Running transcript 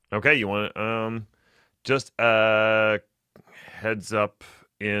Okay, you want just heads up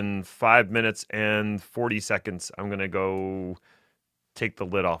in 5 minutes and 40 seconds. I'm gonna go take the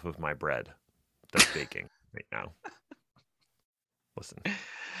lid off of my bread that's baking right now. Listen.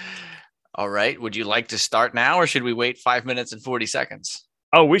 All right. Would you like to start now, or should we wait 5 minutes and 40 seconds?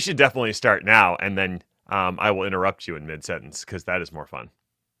 Oh, we should definitely start now, and then I will interrupt you in mid sentence because that is more fun.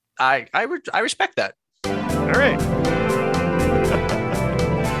 I respect that. All right.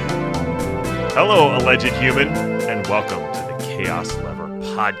 Hello, alleged human, and welcome to the Chaos Lever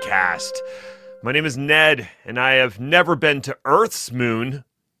podcast. My name is Ned, and I have never been to Earth's moon.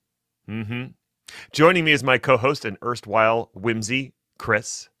 Joining me is my co-host and erstwhile whimsy,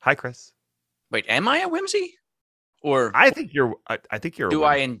 Chris. Hi, Chris. Wait, am I a whimsy, or I think you're. I think you're. do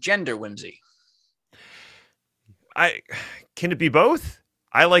I engender whimsy? I can it be both?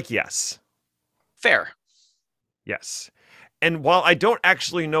 I like yes. Fair. Yes. And while I don't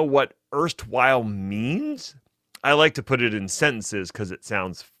actually know what erstwhile means, I like to put it in sentences because it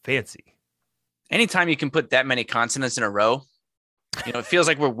sounds fancy. Anytime you can put that many consonants in a row, it feels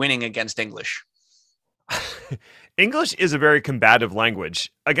like we're winning against English. English is a very combative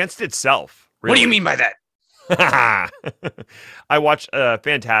language against itself. Really. What do you mean by that? I watched a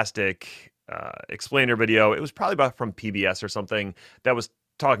fantastic explainer video. It was probably about from PBS or something that was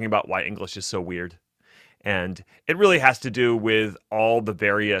talking about why English is so weird. And it really has to do with all the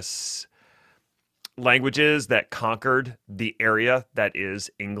various languages that conquered the area that is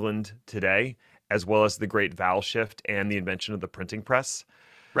England today, as well as the great vowel shift and the invention of the printing press.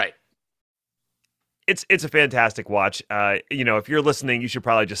 Right. It's a fantastic watch. If you're listening, you should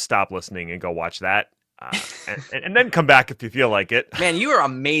probably just stop listening and go watch that, and then come back if you feel like it. Man, you are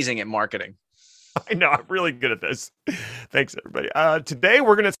amazing at marketing. I know, I'm really good at this. Thanks, everybody. Today,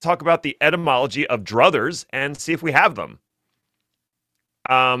 we're going to talk about the etymology of druthers and see if we have them.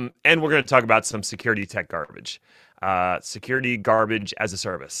 And we're going to talk about some security tech garbage. Security garbage as a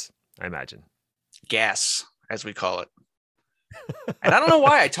service, I imagine. Gas, as we call it. And I don't know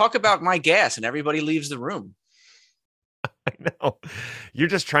why I talk about my gas and everybody leaves the room. I know. You're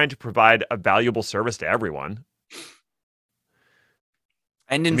just trying to provide a valuable service to everyone.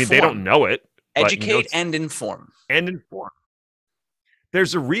 And inform. I mean, they don't know it. Educate and inform. And inform.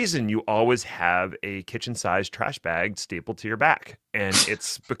 There's a reason you always have a kitchen-sized trash bag stapled to your back, and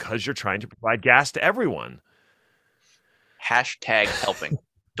it's because you're trying to provide gas to everyone. Hashtag helping.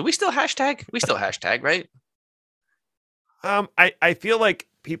 Do we still hashtag? We still hashtag, right? I feel like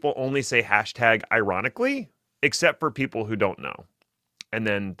people only say hashtag ironically, except for people who don't know. And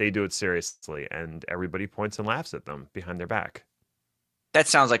then they do it seriously, and everybody points and laughs at them behind their back. That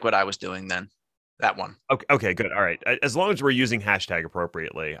sounds like what I was doing then. That one. Okay, good. All right. As long as we're using hashtag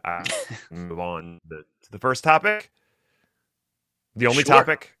appropriately, move on to the first topic. The only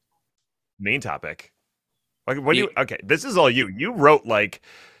topic. Main topic. Okay, this is all you. You wrote like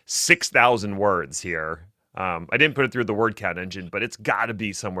 6,000 words here. I didn't put it through the word count engine, but it's got to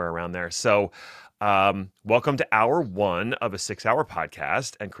be somewhere around there. So, welcome to hour 1 of a 6-hour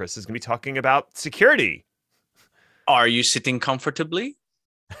podcast, and Chris is going to be talking about security. Are you sitting comfortably?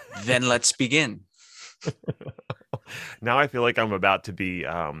 Then let's begin. Now I feel like I'm about to be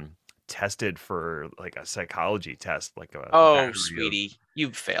tested for like a psychology test. Sweetie,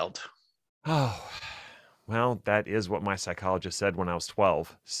 you've failed. Oh, well, that is what my psychologist said when I was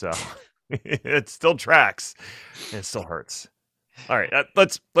 12. So it still tracks. And it still hurts. All right,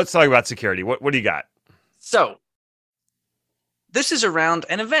 let's talk about security. What do you got? So this is around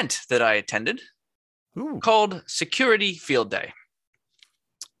an event that I attended called Security Field Day.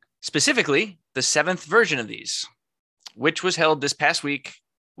 Specifically, the 7th version of these, which was held this past week,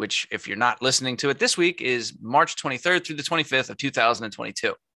 which, if you're not listening to it this week, is March 23rd through the 25th of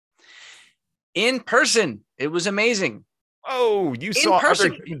 2022. In person, it was amazing. Oh, you saw other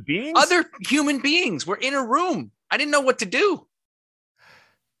human beings? Other human beings were in a room. I didn't know what to do.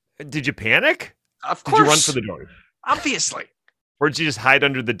 Did you panic? Of course. Did you run for the door? Obviously. Or did you just hide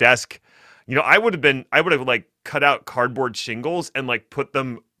under the desk? I would have like cut out cardboard shingles and like put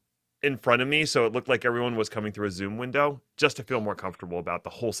them in front of me so it looked like everyone was coming through a Zoom window just to feel more comfortable about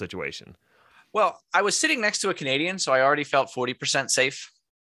the whole situation. Well, I was sitting next to a Canadian, so I already felt 40% safe.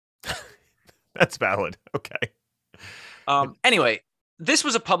 That's valid. Okay. Anyway, this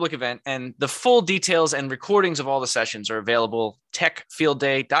was a public event, and the full details and recordings of all the sessions are available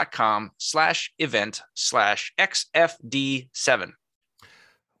techfieldday.com/event/XFD7.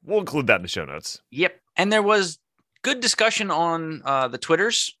 We'll include that in the show notes. Yep. And there was good discussion on the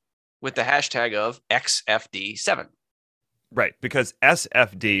Twitters with the hashtag of XFD7. Right, because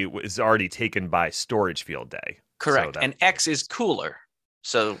SFD is already taken by Storage Field Day. Correct. So and X is cooler.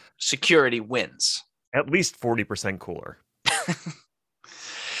 So security wins. At least 40% cooler.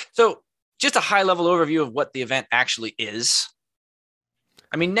 So just a high level overview of what the event actually is.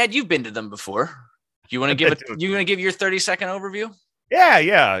 I mean, Ned, you've been to them before. You want to give it? You want to give your 30-second overview?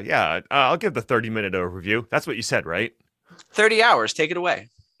 Yeah. I'll give the 30-minute overview. That's what you said, right? 30 hours. Take it away.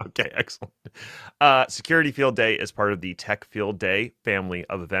 Okay, excellent. Security Field Day is part of the Tech Field Day family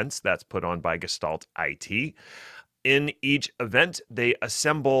of events that's put on by Gestalt IT. In each event, they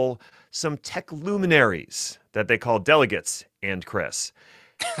assemble some tech luminaries that they call delegates and Chris.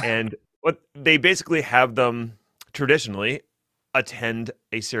 And what they basically have them traditionally attend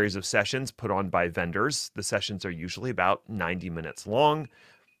a series of sessions put on by vendors. The sessions are usually about 90 minutes long.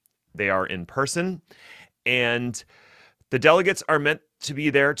 They are in person, and the delegates are meant to be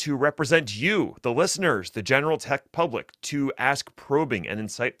there to represent you, the listeners, the general tech public, to ask probing and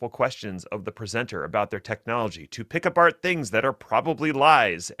insightful questions of the presenter about their technology, to pick apart things that are probably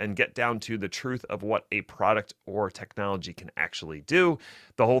lies and get down to the truth of what a product or technology can actually do.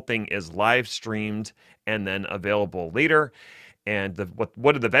 The whole thing is live streamed and then available later. And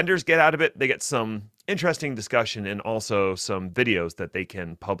what do the vendors get out of it? They get some interesting discussion and also some videos that they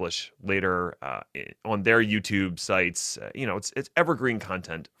can publish later on their YouTube sites. It's evergreen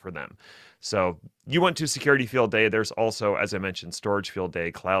content for them. So you went to Security Field Day. There's also, as I mentioned, Storage Field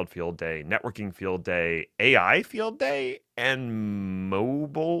Day, Cloud Field Day, Networking Field Day, AI Field Day, and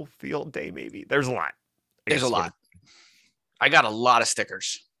Mobile Field Day, maybe. There's a lot. There's a lot. I got a lot of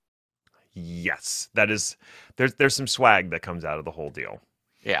stickers. Yes, there's some swag that comes out of the whole deal.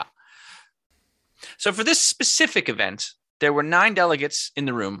 Yeah. So for this specific event, there were 9 delegates in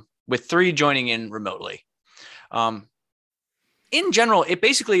the room with 3 joining in remotely. In general, it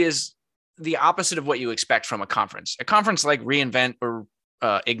basically is the opposite of what you expect from a conference. A conference like reInvent or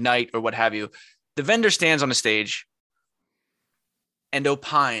Ignite or what have you, the vendor stands on a stage and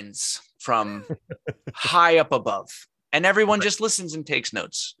opines from high up above, and everyone just listens and takes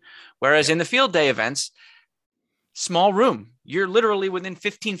notes. Whereas in the field day events, small room, you're literally within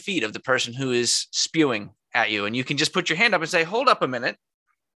 15 feet of the person who is spewing at you, and you can just put your hand up and say, hold up a minute.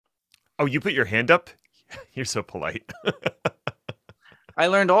 Oh, you put your hand up? You're so polite. I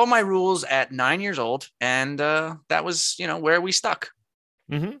learned all my rules at 9 years old, and that was, where we stuck.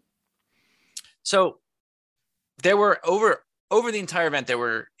 Mm-hmm. So there were over the entire event, there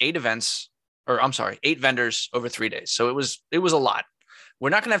were 8 vendors over 3 days. So it was a lot. We're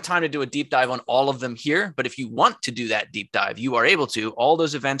not going to have time to do a deep dive on all of them here, but if you want to do that deep dive, you are able to. All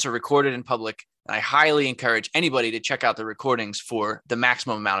those events are recorded in public, and I highly encourage anybody to check out the recordings for the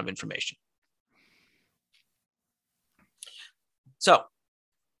maximum amount of information. So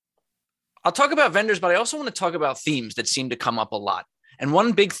I'll talk about vendors, but I also want to talk about themes that seem to come up a lot. And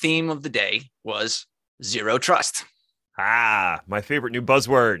one big theme of the day was zero trust. My favorite new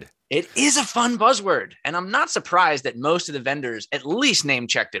buzzword. It is a fun buzzword, and I'm not surprised that most of the vendors at least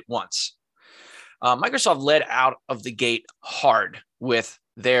name-checked it once. Microsoft led out of the gate hard with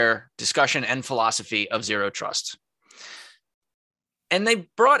their discussion and philosophy of zero trust. And they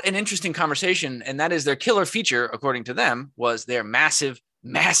brought an interesting conversation, and that is their killer feature, according to them, was their massive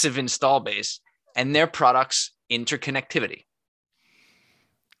install base and their products' interconnectivity.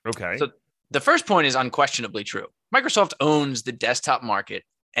 Okay. So the first point is unquestionably true. Microsoft owns the desktop market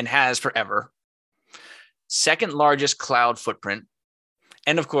and has forever. Second largest cloud footprint.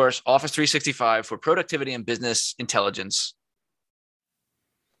 And of course, Office 365 for productivity and business intelligence.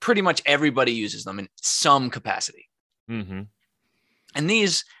 Pretty much everybody uses them in some capacity. Mm-hmm. And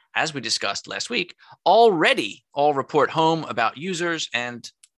these, as we discussed last week, already all report home about users. And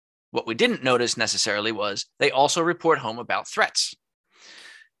what we didn't notice necessarily was they also report home about threats.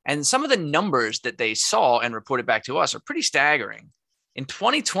 And some of the numbers that they saw and reported back to us are pretty staggering. In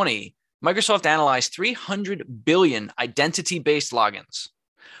 2020, Microsoft analyzed 300 billion identity-based logins,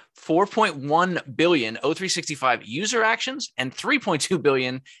 4.1 billion O365 user actions, and 3.2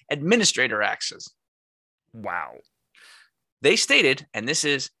 billion administrator access. Wow. They stated, and this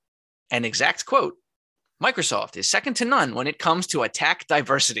is an exact quote, Microsoft is second to none when it comes to attack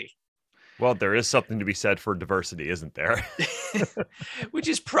diversity. Well, there is something to be said for diversity, isn't there? Which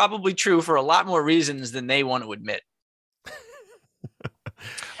is probably true for a lot more reasons than they want to admit.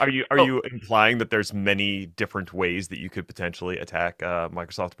 Are you implying that there's many different ways that you could potentially attack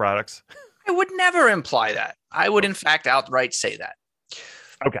Microsoft products? I would never imply that. I would, in fact, outright say that.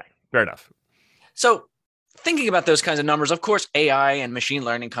 Okay, fair enough. So thinking about those kinds of numbers, of course, AI and machine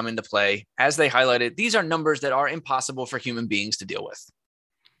learning come into play. As they highlighted, these are numbers that are impossible for human beings to deal with.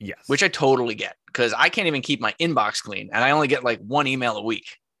 Yes. Which I totally get, because I can't even keep my inbox clean, and I only get like 1 email a week.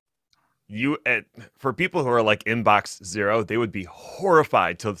 For people who are like inbox zero, they would be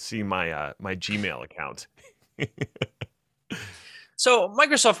horrified to see my Gmail account. So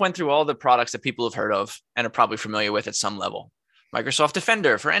Microsoft went through all the products that people have heard of and are probably familiar with at some level. Microsoft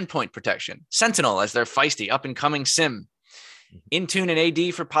Defender for endpoint protection, Sentinel as their feisty up-and-coming SIM, Intune and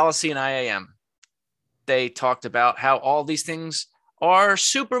AD for policy and IAM. They talked about how all these things are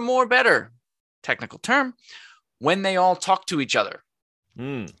super more better, technical term, when they all talk to each other.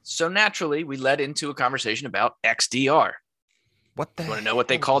 So naturally, we led into a conversation about XDR. What the You want to know what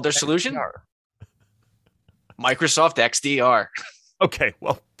they called their solution? XDR? Microsoft XDR. Okay,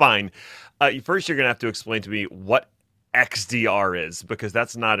 well, fine. First, you're going to have to explain to me what XDR is, because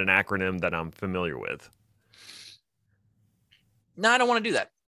that's not an acronym that I'm familiar with. No, I don't want to do that.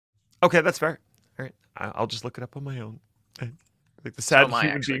 Okay, that's fair. All right, I'll just look it up on my own. Like the sad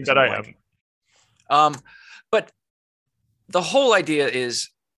human being that I am. But the whole idea is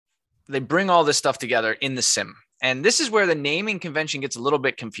they bring all this stuff together in the SIM. And this is where the naming convention gets a little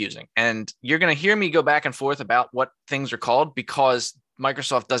bit confusing. And you're going to hear me go back and forth about what things are called because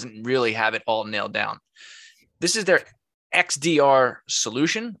Microsoft doesn't really have it all nailed down. This is their XDR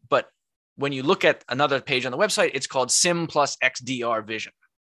solution, but when you look at another page on the website, it's called SIM plus XDR Vision.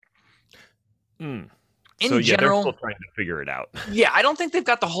 In general, they're still trying to figure it out. Yeah, I don't think they've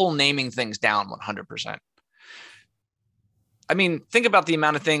got the whole naming things down 100%. I mean, think about the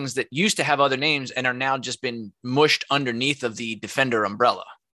amount of things that used to have other names and are now just been mushed underneath of the Defender umbrella.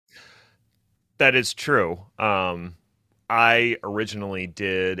 That is true. I originally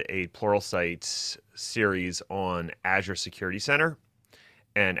did a Pluralsight series on Azure Security Center.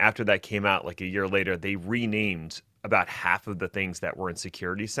 And after that came out, like a year later, they renamed about half of the things that were in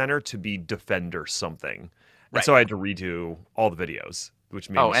Security Center to be Defender something. And so I had to redo all the videos. Which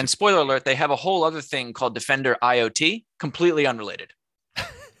made and spoiler alert, they have a whole other thing called Defender IoT, completely unrelated.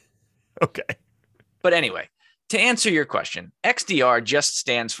 Okay. But anyway, to answer your question, XDR just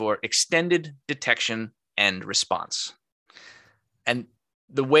stands for Extended Detection and Response. And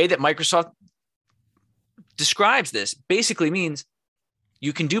the way that Microsoft describes this basically means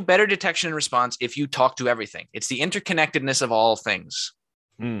you can do better detection and response if you talk to everything. It's the interconnectedness of all things.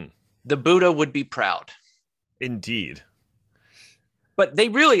 The Buddha would be proud. Indeed. But they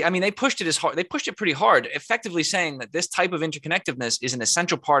really, they pushed it as hard. They pushed it pretty hard, effectively saying that this type of interconnectedness is an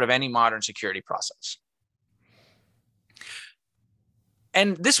essential part of any modern security process.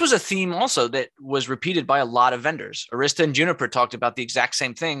 And this was a theme also that was repeated by a lot of vendors. Arista and Juniper talked about the exact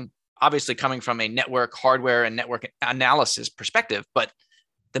same thing, obviously coming from a network, hardware, and network analysis perspective, but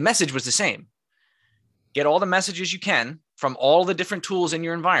the message was the same. Get all the messages you can from all the different tools in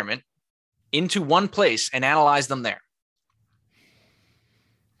your environment into one place and analyze them there.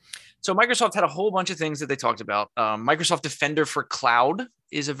 So Microsoft had a whole bunch of things that they talked about. Microsoft Defender for Cloud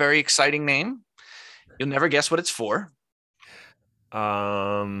is a very exciting name. You'll never guess what it's for.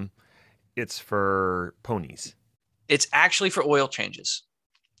 It's for ponies. It's actually for oil changes.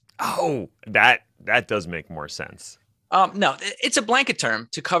 Oh, that does make more sense. No, it's a blanket term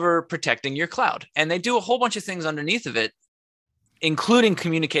to cover protecting your cloud. And they do a whole bunch of things underneath of it, including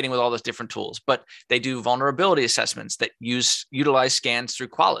communicating with all those different tools. But they do vulnerability assessments that utilize scans through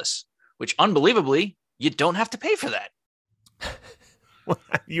Qualys, which unbelievably, you don't have to pay for that. Well,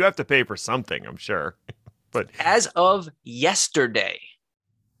 you have to pay for something, I'm sure. But as of yesterday,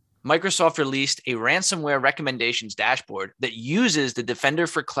 Microsoft released a ransomware recommendations dashboard that uses the Defender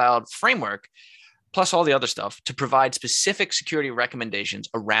for Cloud framework, plus all the other stuff, to provide specific security recommendations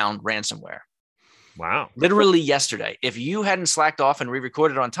around ransomware. Wow. Literally yesterday. If you hadn't slacked off and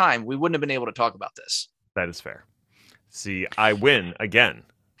re-recorded on time, we wouldn't have been able to talk about this. That is fair. See, I win again.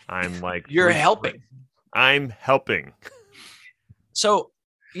 I'm like, you're helping. I'm helping. So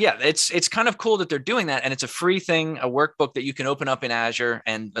yeah, it's kind of cool that they're doing that. And it's a free thing, a workbook that you can open up in Azure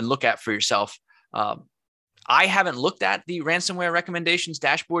and look at for yourself. I haven't looked at the ransomware recommendations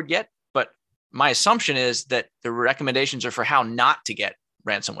dashboard yet, but my assumption is that the recommendations are for how not to get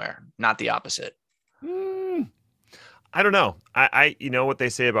ransomware, not the opposite. I don't know. I you know what they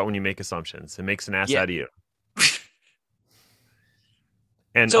say about when you make assumptions, it makes an ass out of you.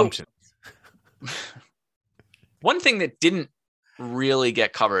 And one thing that didn't really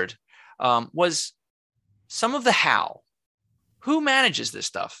get covered was some of the how. Who manages this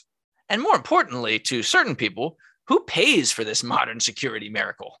stuff? And more importantly, to certain people, who pays for this modern security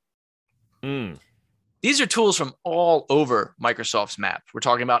miracle? These are tools from all over Microsoft's map. We're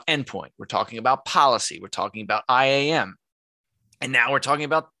talking about endpoint. We're talking about policy. We're talking about IAM. And now we're talking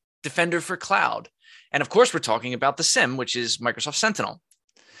about Defender for Cloud. And of course, we're talking about the SIM, which is Microsoft Sentinel.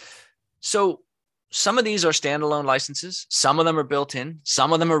 So some of these are standalone licenses. Some of them are built in.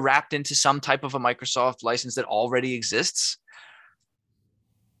 Some of them are wrapped into some type of a Microsoft license that already exists.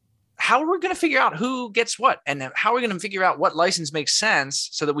 How are we going to figure out who gets what? And how are we going to figure out what license makes sense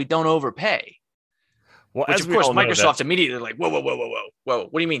so that we don't overpay? Well, Which, as of we course, all know Microsoft that immediately like, whoa, whoa, whoa, whoa, whoa, whoa.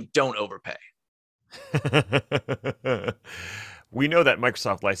 What do you mean don't overpay? we know that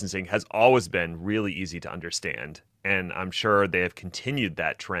Microsoft licensing has always been really easy to understand, and I'm sure they have continued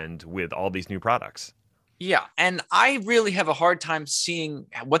that trend with all these new products. Yeah. And I really have a hard time seeing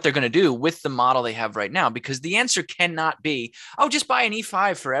what they're going to do with the model they have right now, because the answer cannot be, oh, just buy an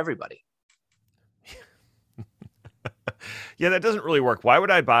E5 for everybody. Yeah, that doesn't really work. Why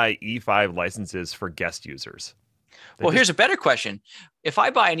would I buy E5 licenses for guest users? That Well, just here's a better question. If I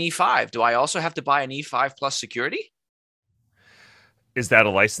buy an E5, do I also have to buy an E5 plus security? is that a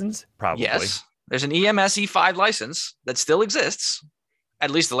license? Probably. Yes. There's an EMS E5 license that still exists,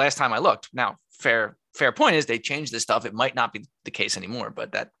 at least the last time I looked. Now, fair point is they changed this stuff. It might not be the case anymore,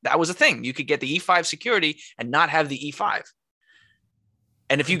 but that was a thing. You could get the E5 security and not have the E5.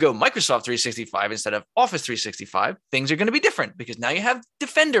 And if you go Microsoft 365 instead of Office 365, things are going to be different because now you have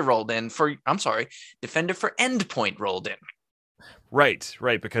Defender rolled in for, Defender for Endpoint rolled in. Right,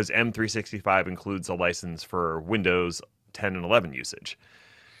 because M365 includes a license for Windows 10 and 11 usage.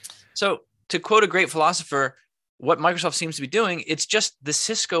 So, to quote a great philosopher, what Microsoft seems to be doing, it's just the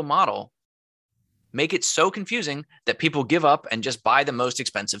Cisco model. Make it so confusing that people give up and just buy the most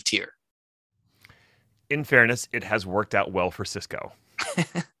expensive tier. In fairness, it has worked out well for Cisco.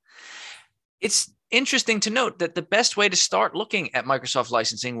 It's interesting to note that the best way to start looking at Microsoft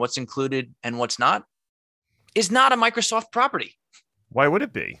licensing, what's included and what's not, is not a Microsoft property. Why would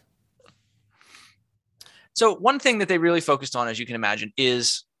it be? So one thing that they really focused on, as you can imagine,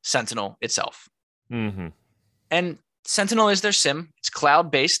 is Sentinel itself. Mm-hmm. And Sentinel is their SIM. It's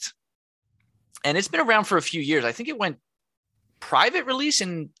cloud-based. And it's been around for a few years. I think it went private release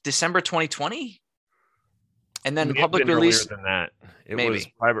in December 2020. And then public release earlier than that. It maybe was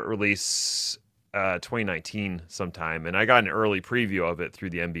private release 2019 sometime, and I got an early preview of it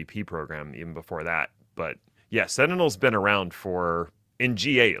through the MVP program even before that. But yeah, Sentinel's been around for in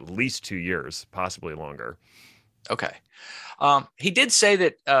GA at least 2 years, possibly longer. Okay. He did say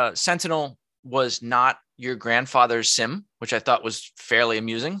that Sentinel was not your grandfather's SIM, which I thought was fairly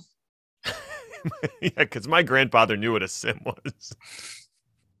amusing. Yeah, because my grandfather knew what a SIM was.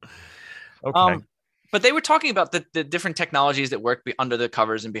 Okay. But they were talking about the different technologies that work under the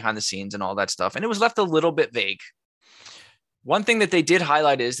covers and behind the scenes and all that stuff. And it was left a little bit vague. One thing that they did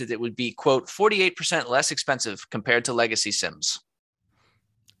highlight is that it would be, quote, 48% less expensive compared to legacy SIMs.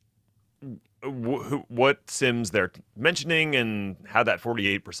 What SIMs they're mentioning and how that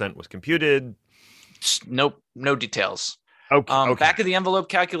 48% was computed? Nope, no details. Okay. Back of the envelope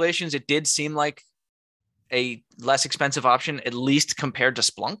calculations, it did seem like a less expensive option, at least compared to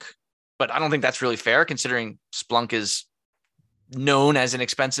Splunk. But I don't think that's really fair, considering Splunk is known as an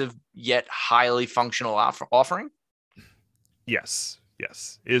expensive yet highly functional offering. Yes.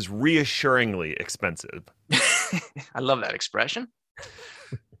 It is reassuringly expensive. I love that expression.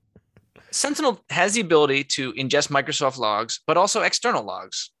 Sentinel has the ability to ingest Microsoft logs, but also external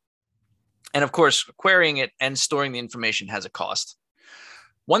logs. And of course, querying it and storing the information has a cost.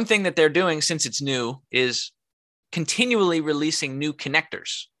 One thing that they're doing, since it's new, is continually releasing new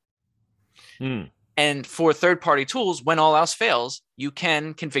connectors. And for third-party tools, when all else fails, you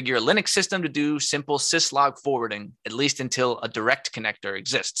can configure a Linux system to do simple syslog forwarding, at least until a direct connector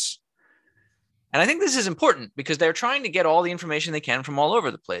exists. And I think this is important because they're trying to get all the information they can from all over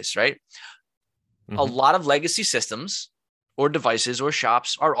the place, right? Mm-hmm. A lot of legacy systems or devices or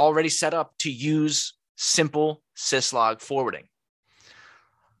shops are already set up to use simple syslog forwarding.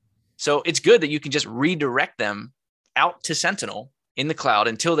 So it's good that you can just redirect them out to Sentinel in the cloud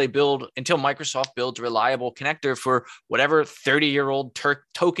until Microsoft builds a reliable connector for whatever 30-year-old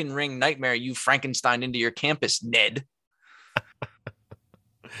token ring nightmare you Frankenstein into your campus, Ned.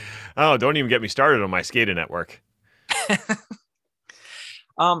 Oh, don't even get me started on my SCADA network.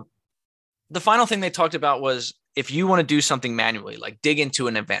 The final thing they talked about was if you want to do something manually, like dig into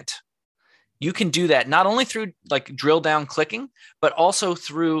an event, you can do that not only through like drill down clicking, but also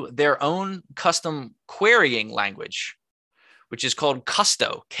through their own custom querying language, which is called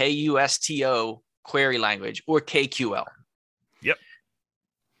Kusto, Kusto query language, or KQL. Yep.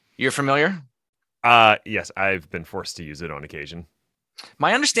 You're familiar? Yes, I've been forced to use it on occasion.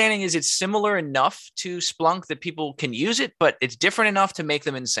 My understanding is it's similar enough to Splunk that people can use it, but it's different enough to make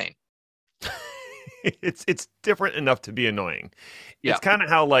them insane. It's different enough to be annoying. Yeah. It's kind of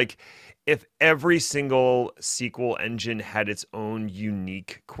how like if every single SQL engine had its own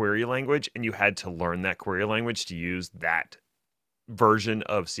unique query language and you had to learn that query language to use that version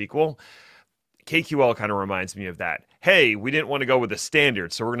of SQL. KQL kind of reminds me of that. Hey, we didn't want to go with the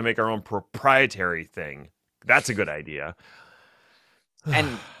standard, so we're going to make our own proprietary thing. That's a good idea.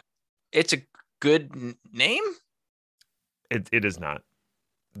 And it's a good name. It is not.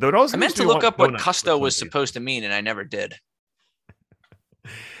 Though it also I makes meant me to look want up what donuts for Custo some was reason. supposed to mean, and I never did.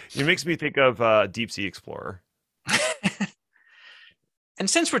 It makes me think of Deep Sea Explorer. And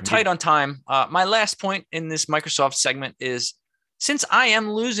since we're tight on time, my last point in this Microsoft segment is, since I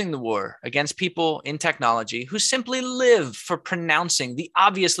am losing the war against people in technology who simply live for pronouncing the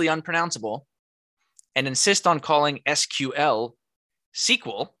obviously unpronounceable and insist on calling SQL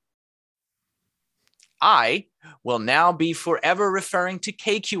SQL, I will now be forever referring to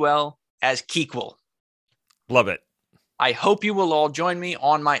KQL as Kequel. Love it. I hope you will all join me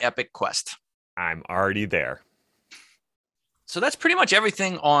on my epic quest. I'm already there. So that's pretty much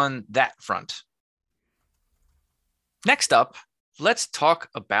everything on that front. Next up, let's talk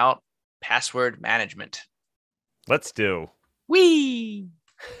about password management. Let's do. Whee!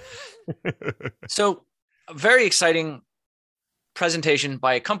 So, a very exciting presentation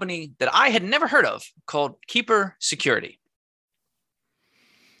by a company that I had never heard of called Keeper Security.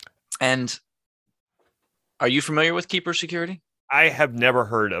 And are you familiar with Keeper Security? I have never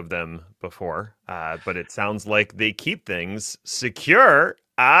heard of them before, but it sounds like they keep things secure.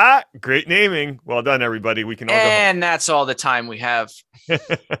 Great naming. Well done, everybody. We can all And that's all the time we have. go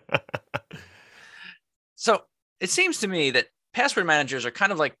home. So it seems to me that password managers are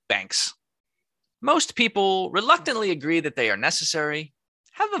kind of like banks. Most people reluctantly agree that they are necessary,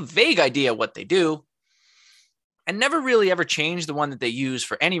 have a vague idea what they do, and never really ever change the one that they use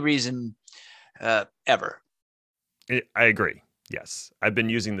for any reason ever. I agree. Yes. I've been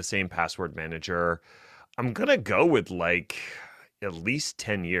using the same password manager. I'm going to go with like at least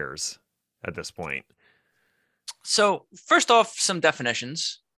 10 years at this point. So first off, some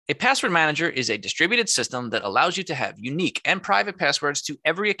definitions. A password manager is a distributed system that allows you to have unique and private passwords to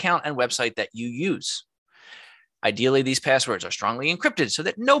every account and website that you use. Ideally, these passwords are strongly encrypted so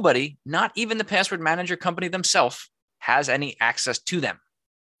that nobody, not even the password manager company themselves, has any access to them.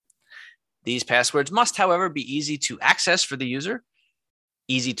 These passwords must, however, be easy to access for the user,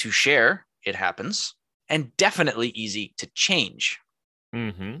 easy to share, it happens, and definitely easy to change.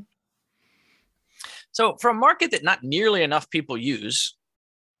 Mm-hmm. So for a market that not nearly enough people use,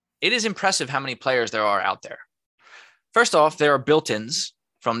 it is impressive how many players there are out there. First off, there are built-ins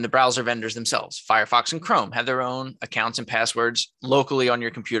from the browser vendors themselves. Firefox and Chrome have their own accounts and passwords locally on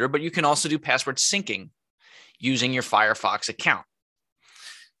your computer, but you can also do password syncing using your Firefox account.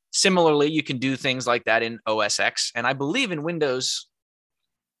 Similarly, you can do things like that in OS X, and I believe in Windows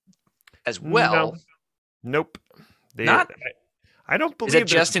as well. No. Nope. Not? I don't believe Is it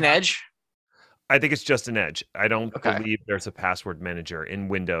just in Edge? I think it's just an Edge. I don't Okay. believe there's a password manager in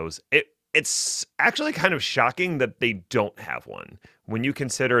Windows. It's actually kind of shocking that they don't have one. When you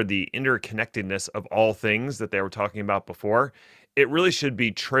consider the interconnectedness of all things that they were talking about before, it really should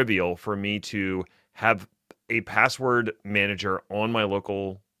be trivial for me to have a password manager on my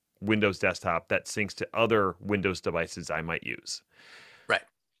local Windows desktop that syncs to other Windows devices I might use. Right.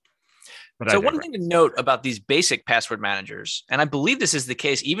 But So one thing to note about these basic password managers, and I believe this is the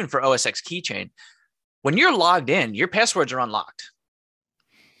case even for OS X Keychain, when you're logged in, your passwords are unlocked,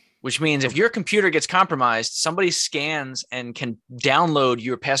 which means if your computer gets compromised, somebody scans and can download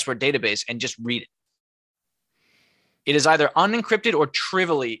your password database and just read it. It is either unencrypted or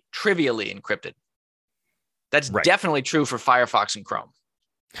trivially encrypted. That's definitely true for Firefox and Chrome.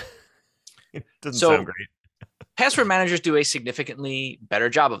 It doesn't sound great. Password managers do a significantly better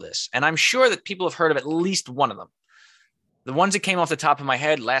job of this, and I'm sure that people have heard of at least one of them. The ones that came off the top of my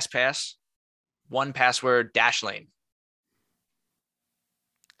head, LastPass, 1Password, Dashlane.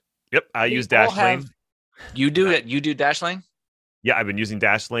 Yep, I use Dashlane. You do it. You do Dashlane? Yeah, I've been using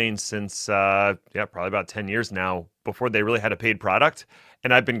Dashlane since probably about 10 years now, before they really had a paid product.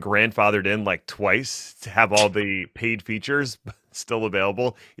 And I've been grandfathered in like twice to have all the paid features still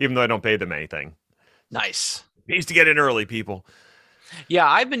available, even though I don't pay them anything. Nice. Pays to get in early, people. Yeah,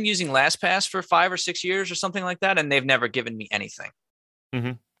 I've been using LastPass for 5 or 6 years or something like that, and they've never given me anything.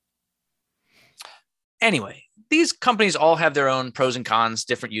 Mm-hmm. Anyway, these companies all have their own pros and cons,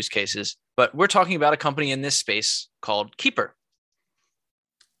 different use cases, but we're talking about a company in this space called Keeper.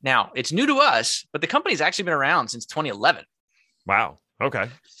 Now, it's new to us, but the company's actually been around since 2011. Wow. Okay.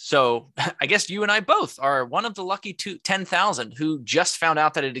 So I guess you and I both are one of the lucky 10,000 who just found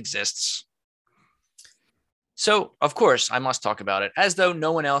out that it exists. So, of course, I must talk about it as though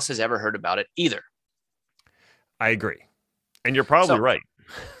no one else has ever heard about it either. I agree. And you're probably So, right.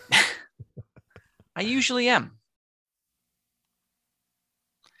 I usually am.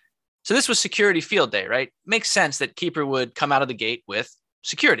 So this was security field day, right? Makes sense that Keeper would come out of the gate with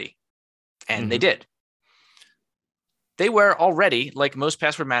security. And they did. They were already, like most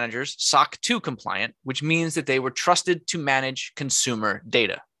password managers, SOC 2 compliant, which means that they were trusted to manage consumer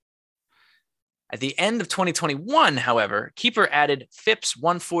data. At the end of 2021, however, Keeper added FIPS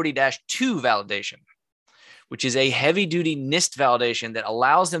 140-2 validation, which is a heavy-duty NIST validation that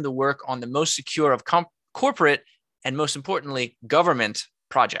allows them to work on the most secure of corporate and, most importantly, government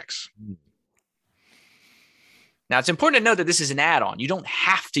projects. Now, it's important to note that this is an add-on. You don't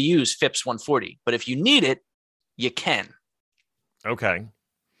have to use FIPS 140, but if you need it, you can. Okay.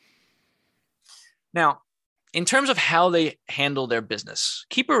 Now, in terms of how they handle their business,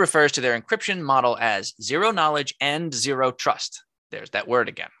 Keeper refers to their encryption model as zero knowledge and zero trust. There's that word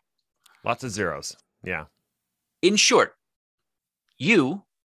again. Lots of zeros. Yeah. In short, you,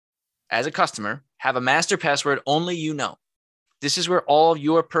 as a customer, have a master password only you know. This is where all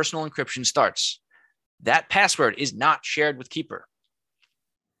your personal encryption starts. That password is not shared with Keeper.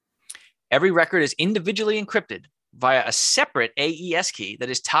 Every record is individually encrypted via a separate AES key that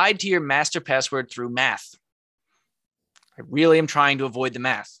is tied to your master password through math. I really am trying to avoid the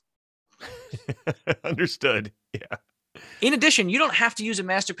math. Understood. Yeah. In addition, you don't have to use a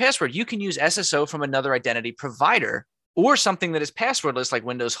master password. You can use SSO from another identity provider or something that is passwordless like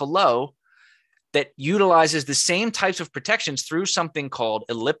Windows Hello that utilizes the same types of protections through something called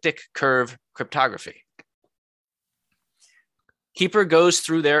elliptic curve cryptography. Keeper goes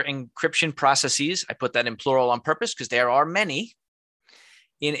through their encryption processes. I put that in plural on purpose because there are many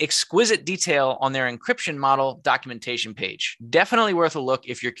in exquisite detail on their encryption model documentation page. Definitely worth a look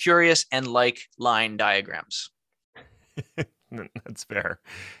if you're curious and like line diagrams. That's fair.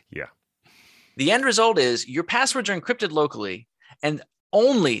 Yeah. The end result is your passwords are encrypted locally, and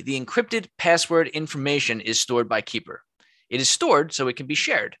only the encrypted password information is stored by Keeper. It is stored so it can be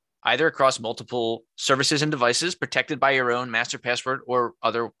shared, either across multiple services and devices protected by your own master password or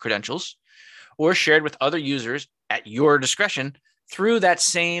other credentials, or shared with other users at your discretion through that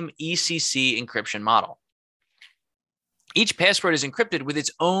same ECC encryption model. Each password is encrypted with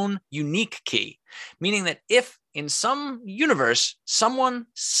its own unique key, meaning that if in some universe someone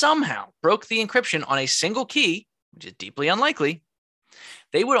somehow broke the encryption on a single key, which is deeply unlikely,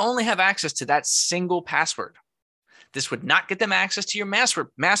 they would only have access to that single password. This would not get them access to your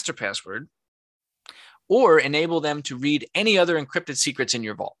master password or enable them to read any other encrypted secrets in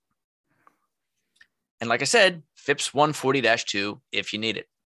your vault. And like I said, FIPS 140-2 if you need it.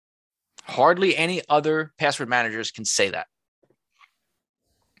 Hardly any other password managers can say that.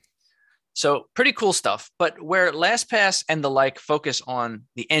 So pretty cool stuff. But where LastPass and the like focus on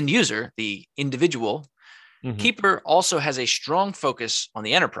the end user, the individual, Keeper also has a strong focus on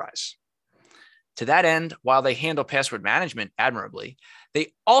the enterprise. To that end, while they handle password management admirably,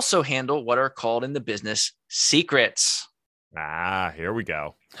 they also handle what are called in the business secrets. Here we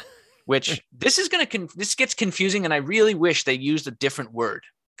go. Which this gets confusing, and I really wish they used a different word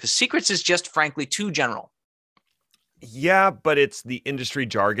because secrets is just frankly too general. Yeah, but it's the industry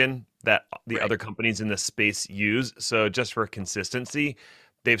jargon that the Right. other companies in this space use. So just for consistency,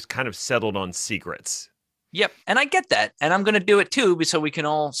 they've kind of settled on secrets. Yep. And I get that. And I'm going to do it too, so we can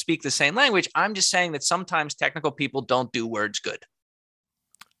all speak the same language. I'm just saying that sometimes technical people don't do words good.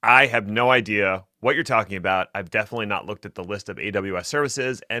 I have no idea what you're talking about. I've definitely not looked at the list of AWS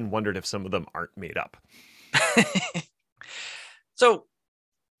services and wondered if some of them aren't made up. So,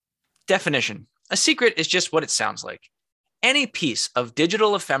 definition. A secret is just what it sounds like. Any piece of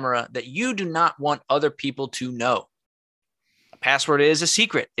digital ephemera that you do not want other people to know. A password is a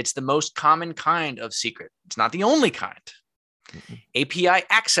secret. It's the most common kind of secret. It's not the only kind. API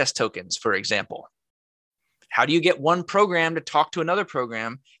access tokens, for example. How do you get one program to talk to another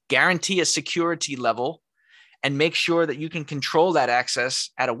program, guarantee a security level, and make sure that you can control that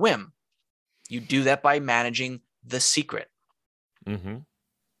access at a whim? You do that by managing the secret. Mm-hmm.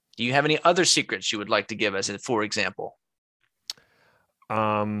 Do you have any other secrets you would like to give as for example?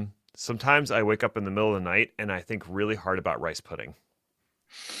 Sometimes I wake up in the middle of the night and I think really hard about rice pudding.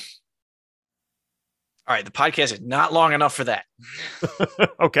 All right, the podcast is not long enough for that.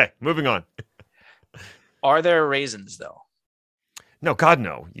 Okay, moving on. Are there raisins, though? No, God,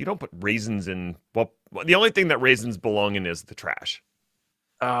 no. You don't put raisins in. Well, the only thing that raisins belong in is the trash.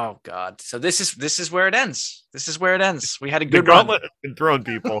 Oh God! So this is where it ends. This is where it ends. We had a The good run. gauntlet has been thrown,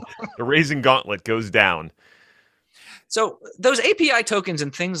 people. The raisin gauntlet goes down. So those API tokens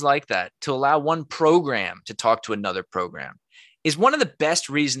and things like that to allow one program to talk to another program is one of the best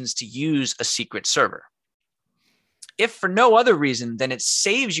reasons to use a secret server. If for no other reason, then it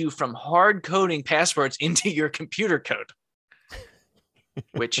saves you from hard coding passwords into your computer code,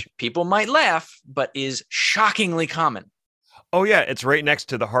 which people might laugh, but is shockingly common. Oh, yeah. It's right next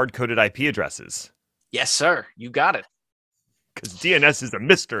to the hard-coded IP addresses. Yes, sir. You got it. Because DNS is a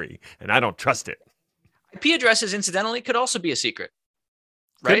mystery, and I don't trust it. IP addresses, incidentally, could also be a secret,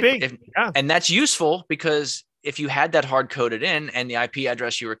 right? Could be. Yeah. And that's useful because if you had that hard-coded in and the IP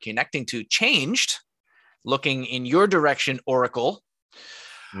address you were connecting to changed, looking in your direction, Oracle,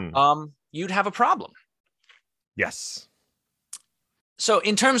 you'd have a problem. Yes. So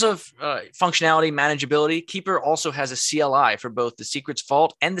in terms of functionality, manageability, Keeper also has a CLI for both the Secrets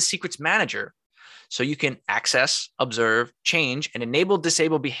Vault and the Secrets Manager. So you can access, observe, change, and enable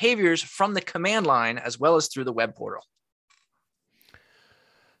disable behaviors from the command line as well as through the web portal.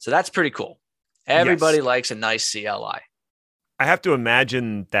 So that's pretty cool. Everybody likes a nice CLI. I have to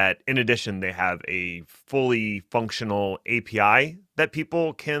imagine that in addition, they have a fully functional API that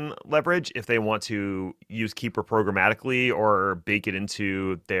people can leverage if they want to use Keeper programmatically or bake it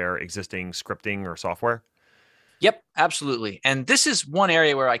into their existing scripting or software. Yep, absolutely. And this is one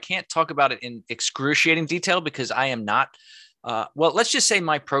area where I can't talk about it in excruciating detail because I am not, well, let's just say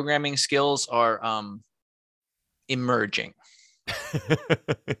my programming skills are emerging.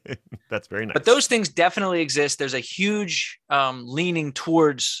 That's very nice. But those things definitely exist. There's a huge leaning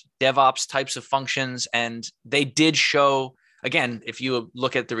towards DevOps types of functions. And they did show, again, if you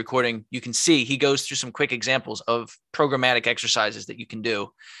look at the recording, you can see he goes through some quick examples of programmatic exercises that you can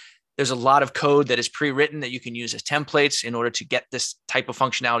do. There's a lot of code that is pre-written that you can use as templates in order to get this type of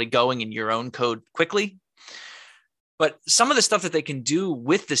functionality going in your own code quickly. But some of the stuff that they can do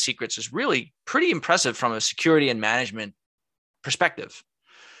with the secrets is really pretty impressive from a security and management perspective.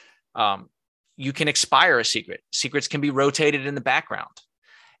 You can expire a secret. Secrets can be rotated in the background.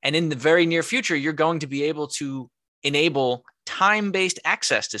 And in the very near future, you're going to be able to enable time-based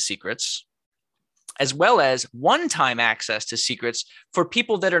access to secrets, as well as one-time access to secrets for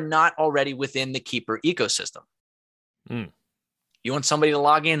people that are not already within the Keeper ecosystem. You want somebody to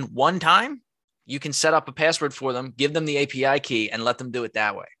log in one time? You can set up a password for them, give them the API key, and let them do it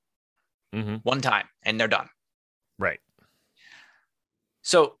that way. One time, and they're done. Right.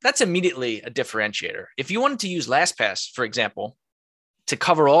 So that's immediately a differentiator. If you wanted to use LastPass, for example, to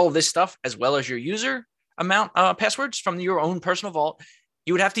cover all of this stuff, as well as your user amount passwords from your own personal vault,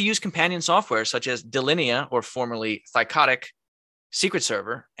 you would have to use companion software such as Delinea, or formerly Thycotic, Secret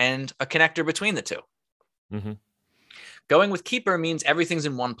Server, and a connector between the two. Going with Keeper means everything's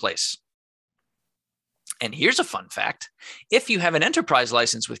in one place. And here's a fun fact. If you have an enterprise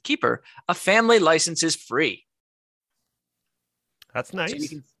license with Keeper, a family license is free. That's nice.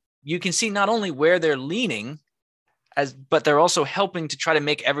 So you can see not only where they're leaning, but they're also helping to try to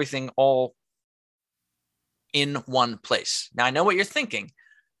make everything all in one place. Now, I know what you're thinking.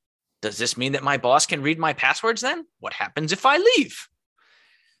 Does this mean that my boss can read my passwords then? What happens if I leave?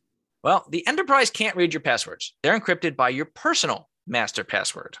 Well, the enterprise can't read your passwords. They're encrypted by your personal master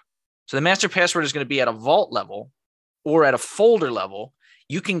password. So the master password is going to be at a vault level or at a folder level.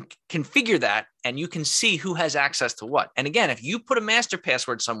 You can configure that and you can see who has access to what. And again, if you put a master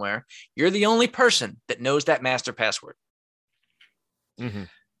password somewhere, you're the only person that knows that master password.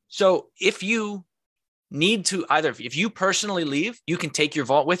 So if you need to if you personally leave, you can take your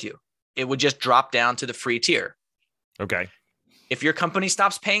vault with you. It would just drop down to the free tier. Okay. If your company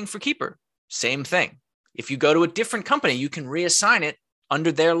stops paying for Keeper, same thing. If you go to a different company, you can reassign it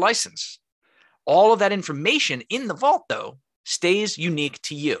under their license. All of that information in the vault, though, stays unique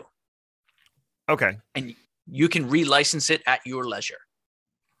to you. Okay. And you can relicense it at your leisure.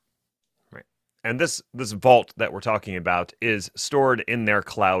 Right. And this vault that we're talking about is stored in their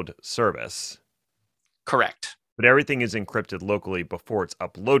cloud service. Correct. But everything is encrypted locally before it's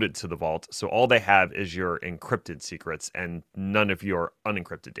uploaded to the vault. So all they have is your encrypted secrets and none of your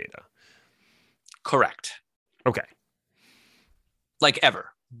unencrypted data. Correct. Okay. Like ever.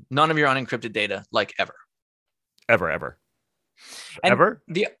 None of your unencrypted data, like ever. Ever. And ever?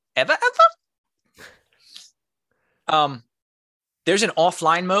 Ever? There's an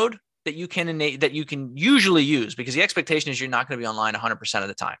offline mode that you can usually use because the expectation is you're not going to be online 100% of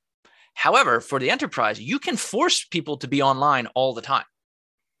the time. However, for the enterprise, you can force people to be online all the time.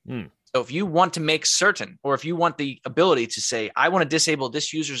 So if you want to make certain, or if you want the ability to say, I want to disable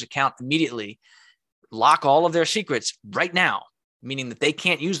this user's account immediately, lock all of their secrets right now, meaning that they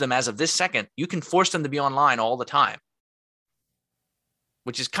can't use them as of this second, you can force them to be online all the time,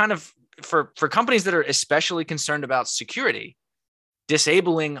 which is kind of for companies that are especially concerned about security,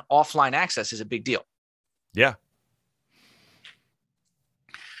 disabling offline access is a big deal. Yeah.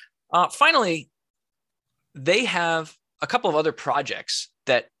 Finally, they have a couple of other projects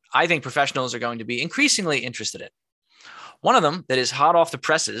that I think professionals are going to be increasingly interested in. One of them that is hot off the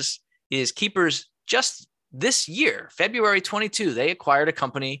presses is Keeper's just this year, February 22, they acquired a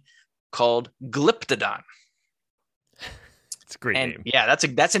company called Glyptodon. It's a great name. Yeah,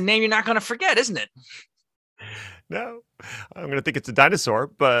 that's a name you're not going to forget, isn't it? No, I'm going to think it's a dinosaur,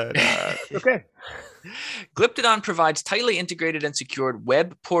 but okay. Glyptodon provides tightly integrated and secured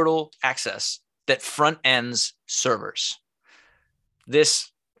web portal access that front ends servers.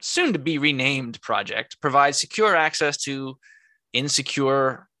 This soon to be renamed project provides secure access to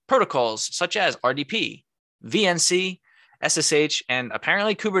insecure protocols such as RDP, VNC, SSH, and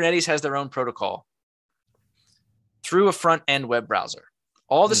apparently Kubernetes has their own protocol through a front end web browser.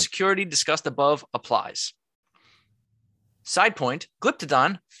 All the security discussed above applies. Side point,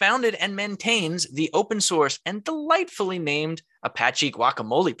 Glyptodon founded and maintains the open source and delightfully named Apache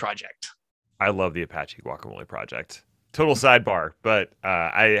Guacamole project. I love the Apache Guacamole project. Total sidebar, but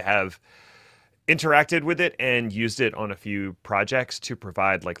I have interacted with it and used it on a few projects to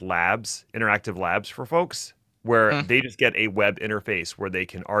provide like labs, interactive labs for folks where they just get a web interface where they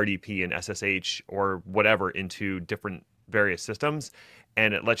can RDP and SSH or whatever into different various systems.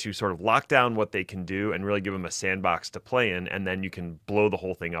 And it lets you sort of lock down what they can do and really give them a sandbox to play in. And then you can blow the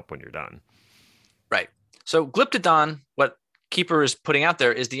whole thing up when you're done. Right. So Glyptodon, what Keeper is putting out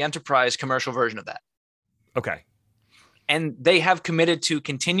there is the enterprise commercial version of that. Okay. And they have committed to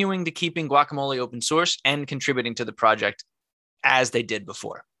continuing to keeping Guacamole open source and contributing to the project as they did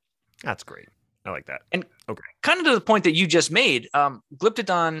before. That's great. I like that. And okay, kind of to the point that you just made,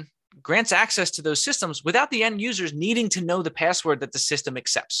 Glyptodon grants access to those systems without the end users needing to know the password that the system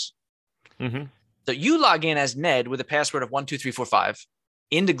accepts. Mm-hmm. So you log in as Ned with a password of 12345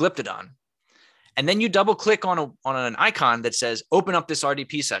 into Glyptodon, and then you double click on an icon that says open up this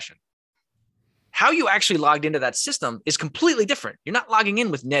RDP session. How you actually logged into that system is completely different. You're not logging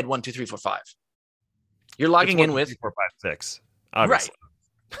in with Ned 12345. You're logging in with 456. Obviously.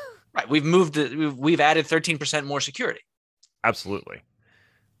 Right. We've added 13% more security. Absolutely.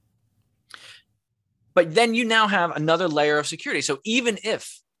 But then you now have another layer of security. So even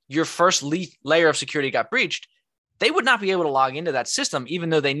if your first layer of security got breached, they would not be able to log into that system, even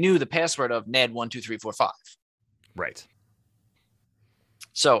though they knew the password of Ned 12345. Right.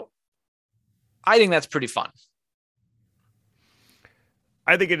 So I think that's pretty fun.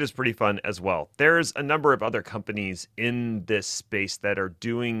 I think it is pretty fun as well. There's a number of other companies in this space that are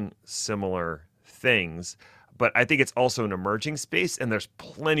doing similar things, but I think it's also an emerging space, and there's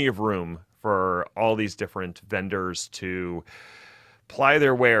plenty of room for all these different vendors to ply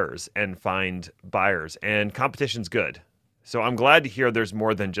their wares and find buyers, and competition's good. So I'm glad to hear there's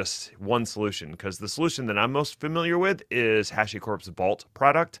more than just one solution, because the solution that I'm most familiar with is HashiCorp's Vault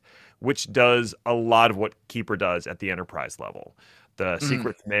product, which does a lot of what Keeper does at the enterprise level. The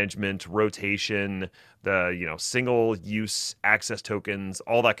secrets management, rotation, the single use access tokens,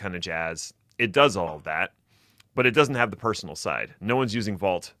 all that kind of jazz. It does all of that, but it doesn't have the personal side. No one's using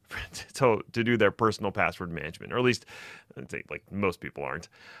Vault to do their personal password management, or at least I'd say like most people aren't.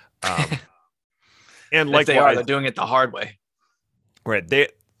 And if they are, they're doing it the hard way. Right.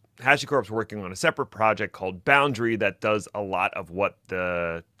 HashiCorp's working on a separate project called Boundary that does a lot of what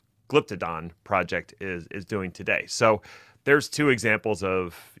the Glyptodon project is doing today. So there's two examples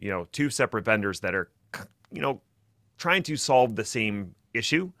of, two separate vendors that are, trying to solve the same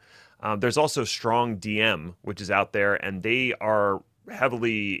issue. There's also Strong DM, which is out there, and they are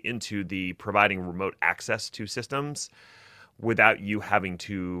heavily into the providing remote access to systems without you having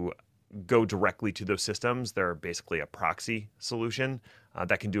to go directly to those systems. They're basically a proxy solution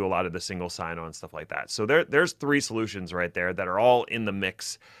that can do a lot of the single sign-on and stuff like that. So there's three solutions right there that are all in the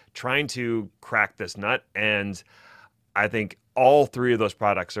mix trying to crack this nut. And I think all three of those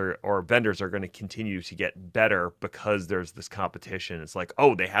products or vendors are going to continue to get better because there's this competition. It's like,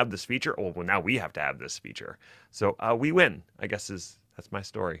 oh, they have this feature. Oh, well, now we have to have this feature. So we win, I guess that's my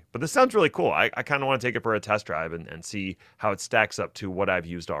story. But this sounds really cool. I kind of want to take it for a test drive and see how it stacks up to what I've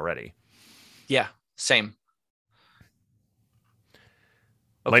used already. Yeah, same.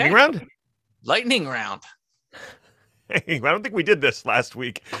 Okay. Lightning round? Lightning round. Hey, I don't think we did this last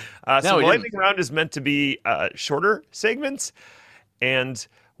week. So the lightning round is meant to be shorter segments, and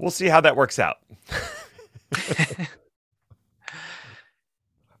we'll see how that works out.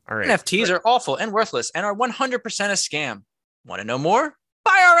 All right. NFTs are awful and worthless and are 100% a scam. Want to know more?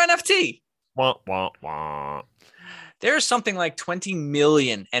 Buy our NFT. Wah, wah, wah. There are something like 20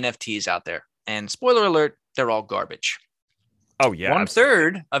 million NFTs out there. And spoiler alert, they're all garbage. Oh, yeah. One Absolutely.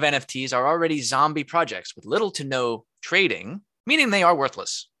 third of NFTs are already zombie projects with little to no trading, meaning they are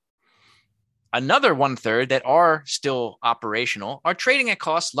worthless. Another one third that are still operational are trading at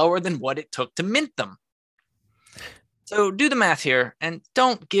costs lower than what it took to mint them. So do the math here and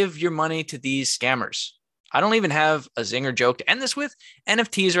don't give your money to these scammers. I don't even have a zinger joke to end this with.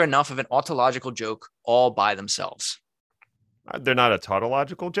 NFTs are enough of an ontological joke all by themselves. They're not a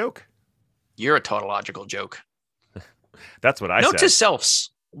tautological joke. You're a tautological joke. That's what I Note said. to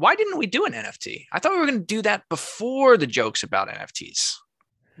selves. Why didn't we do an NFT? I thought we were going to do that before the jokes about NFTs.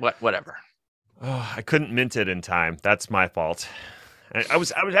 Whatever. Oh, I couldn't mint it in time. That's my fault. I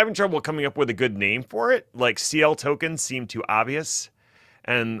was having trouble coming up with a good name for it. Like CL tokens seemed too obvious,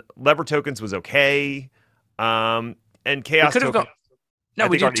 and lever tokens was okay. And We chaos could have token. gone. No, I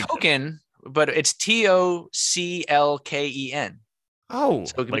we think do already. token, but it's TOCLKEN. Oh,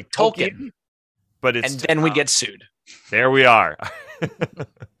 So it could be like token. but it's And then we get sued. there. We are.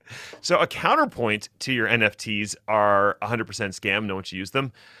 So a counterpoint to your NFTs are 100% scam. No one should use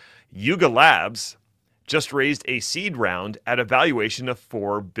them. Yuga Labs just raised a seed round at a valuation of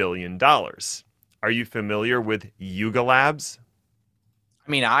 $4 billion. Are you familiar with Yuga Labs?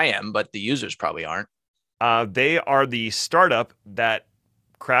 I mean, I am, but the users probably aren't. They are the startup that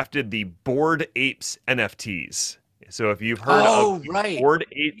crafted the Bored Apes NFTs. So if you've heard of Right. Bored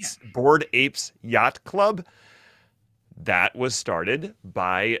Apes Yacht Club, that was started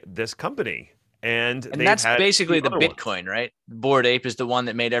by this company. And And they've that's had basically two the other ones. Bitcoin, right? Bored Ape is the one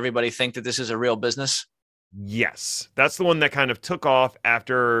that made everybody think that this is a real business. Yes, that's the one that kind of took off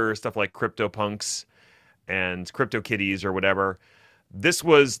after stuff like CryptoPunks and CryptoKitties or whatever. This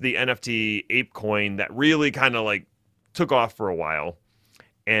was the NFT ape coin that really kind of like took off for a while.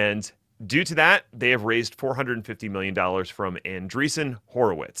 And due to that, they have raised $450 million from Andreessen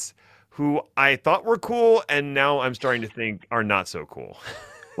Horowitz, who I thought were cool, and now I'm starting to think are not so cool.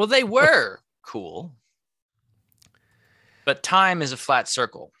 Well, they were cool, but time is a flat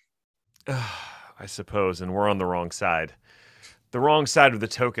circle. I suppose, and we're on the wrong side. The wrong side of the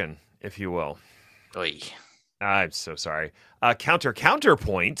token, if you will. Oy. I'm so sorry.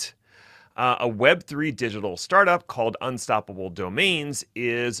 Counterpoint, a Web3 digital startup called Unstoppable Domains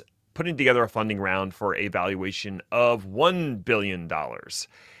is putting together a funding round for a valuation of $1 billion.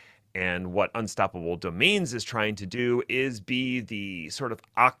 And what Unstoppable Domains is trying to do is be the sort of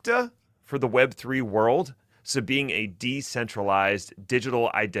Okta for the Web3 world. So being a decentralized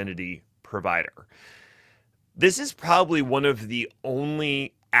digital identity provider. This is probably one of the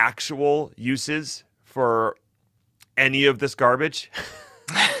only actual uses for any of this garbage.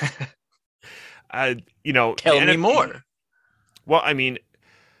 Tell me more. Well, I mean,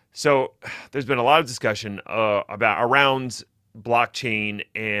 so there's been a lot of discussion about around blockchain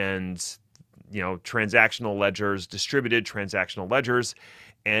and transactional ledgers, distributed transactional ledgers,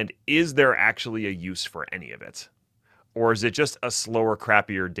 and is there actually a use for any of it, or is it just a slower,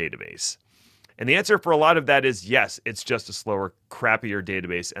 crappier database? And the answer for a lot of that is yes, it's just a slower, crappier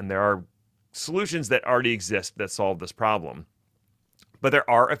database, and there are solutions that already exist that solve this problem. But there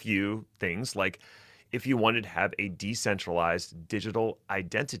are a few things, like if you wanted to have a decentralized digital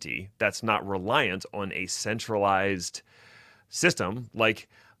identity that's not reliant on a centralized system, like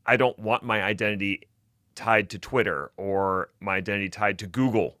I don't want my identity tied to Twitter or my identity tied to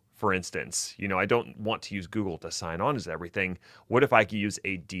Google, for instance. I don't want to use Google to sign on as everything. What if I could use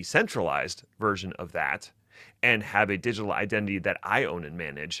a decentralized version of that and have a digital identity that I own and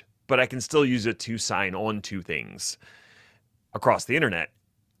manage, but I can still use it to sign on to things across the internet?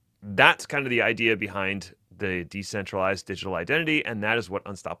 That's kind of the idea behind the decentralized digital identity, and that is what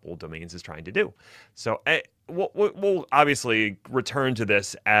Unstoppable Domains is trying to do. So we'll obviously return to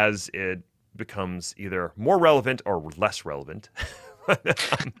this as it becomes either more relevant or less relevant.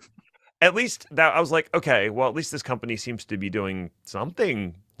 At least that I was like, okay, well, at least this company seems to be doing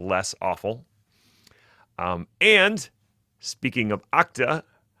something less awful. And speaking of Okta,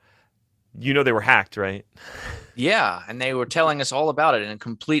 they were hacked, right? Yeah, and they were telling us all about it in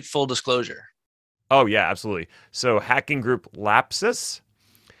complete full disclosure. Oh yeah, absolutely. So hacking group Lapsus,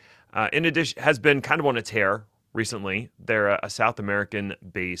 in addition, has been kind of on a tear recently. They're a South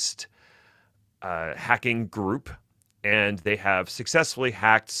American-based hacking group, and they have successfully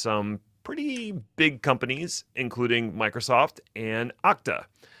hacked some pretty big companies, including Microsoft and Okta.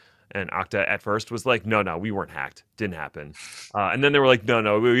 And Okta at first was like, no, we weren't hacked. Didn't happen. And then they were like,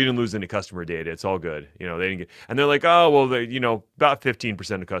 no, we didn't lose any customer data. It's all good. They didn't get. And they're like, oh, well, about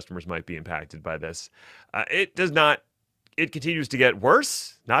 15% of customers might be impacted by this. It does not. It continues to get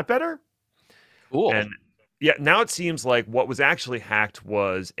worse, not better. Cool. And Yeah, now it seems like what was actually hacked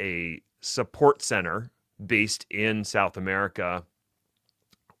was a support center based in South America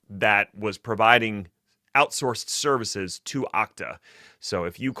that was providing outsourced services to Okta. So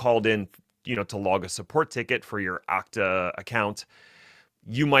if you called in, to log a support ticket for your Okta account,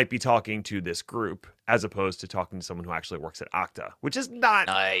 you might be talking to this group as opposed to talking to someone who actually works at Okta, which is not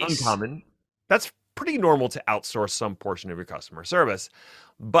Nice. uncommon. That's pretty normal to outsource some portion of your customer service.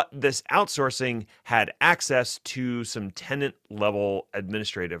 But this outsourcing had access to some tenant level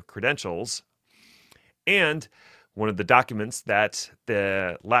administrative credentials. And one of the documents that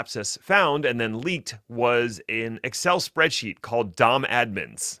the Lapsus found and then leaked was an Excel spreadsheet called DOM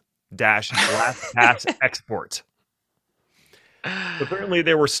admins dash LastPass export. Apparently,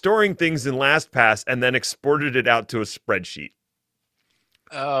 they were storing things in LastPass and then exported it out to a spreadsheet.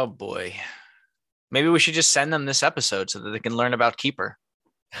 Oh boy. Maybe we should just send them this episode so that they can learn about Keeper.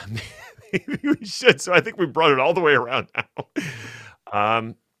 Maybe we should. So I think we brought it all the way around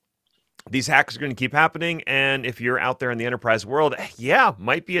now. These hacks are going to keep happening. And if you're out there in the enterprise world,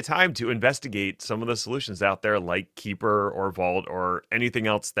 might be a time to investigate some of the solutions out there like Keeper or Vault or anything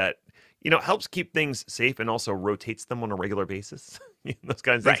else that helps keep things safe and also rotates them on a regular basis. Those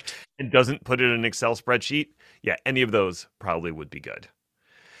kinds of things. And doesn't put it in an Excel spreadsheet. Yeah, any of those probably would be good.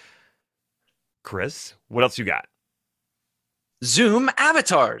 Chris, what else you got? Zoom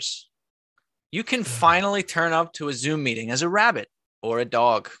avatars. You can finally turn up to a Zoom meeting as a rabbit or a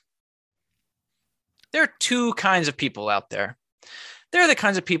dog. There are two kinds of people out there. There are the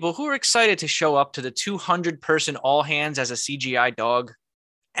kinds of people who are excited to show up to the 200-person all hands as a CGI dog.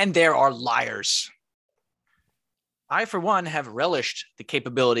 And there are liars. I, for one, have relished the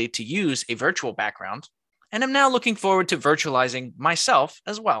capability to use a virtual background, and am now looking forward to virtualizing myself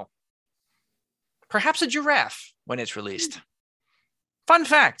as well. Perhaps a giraffe when it's released. Fun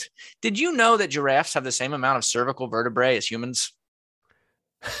fact, did you know that giraffes have the same amount of cervical vertebrae as humans?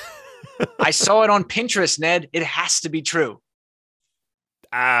 I saw it on Pinterest, Ned. It has to be true.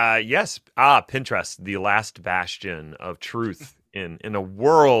 Yes. Pinterest, the last bastion of truth in a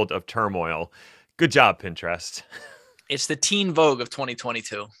world of turmoil. Good job, Pinterest. It's the teen Vogue of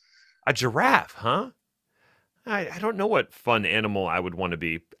 2022. A giraffe, huh? I don't know what fun animal I would want to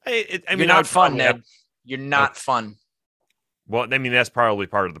be. You're not fun, Ned. You're not fun. Well, that's probably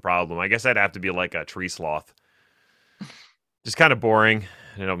part of the problem. I guess I'd have to be like a tree sloth. Just kind of boring.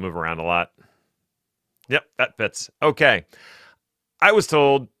 I don't move around a lot. Yep, that fits. Okay. I was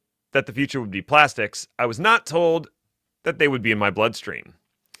told that the future would be plastics. I was not told that they would be in my bloodstream.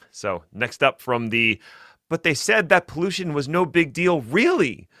 So next up from but they said that pollution was no big deal,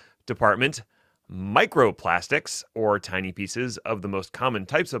 really, department. Microplastics, or tiny pieces of the most common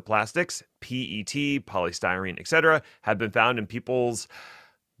types of plastics, PET, polystyrene, etc., have been found in people's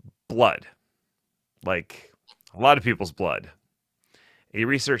blood. Like a lot of people's blood. A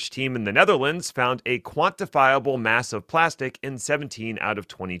research team in the Netherlands found a quantifiable mass of plastic in 17 out of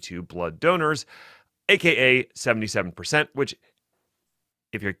 22 blood donors, aka 77%, which,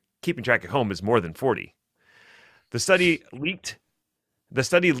 if you're keeping track at home, is more than 40. The study lead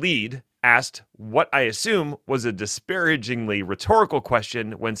asked what I assume was a disparagingly rhetorical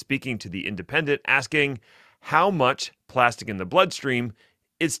question when speaking to The Independent, asking how much plastic in the bloodstream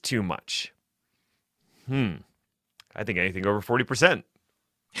is too much. I think anything over 40%.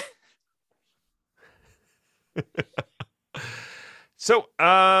 So,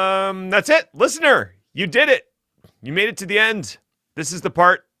 that's it. Listener, you did it. You made it to the end. This is the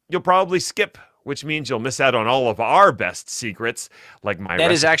part you'll probably skip, which means you'll miss out on all of our best secrets, like my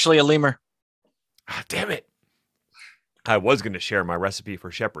That is actually a lemur. Damn it. I was going to share my recipe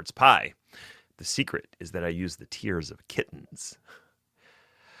for shepherd's pie. The secret is that I use the tears of kittens.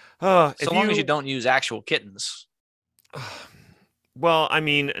 So long as you don't use actual kittens. Well,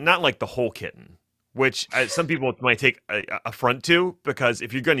 not like the whole kitten, which some people might take affront to, because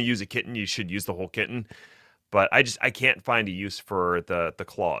if you're going to use a kitten, you should use the whole kitten. But I can't find a use for the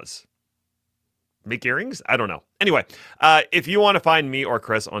claws. Make earrings? I don't know. Anyway, if you want to find me or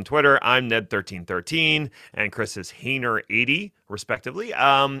Chris on Twitter, I'm Ned1313 and Chris is Hainer80, respectively.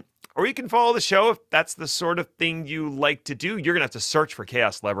 Or you can follow the show if that's the sort of thing you like to do. You're going to have to search for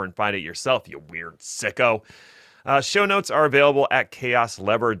Chaos Lever and find it yourself, you weird sicko. Show notes are available at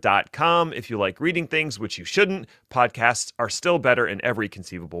chaoslever.com. If you like reading things, which you shouldn't, podcasts are still better in every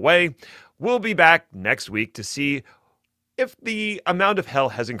conceivable way. We'll be back next week to see if the amount of hell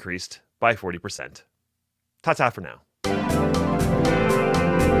has increased by 40%. Ta-ta for now.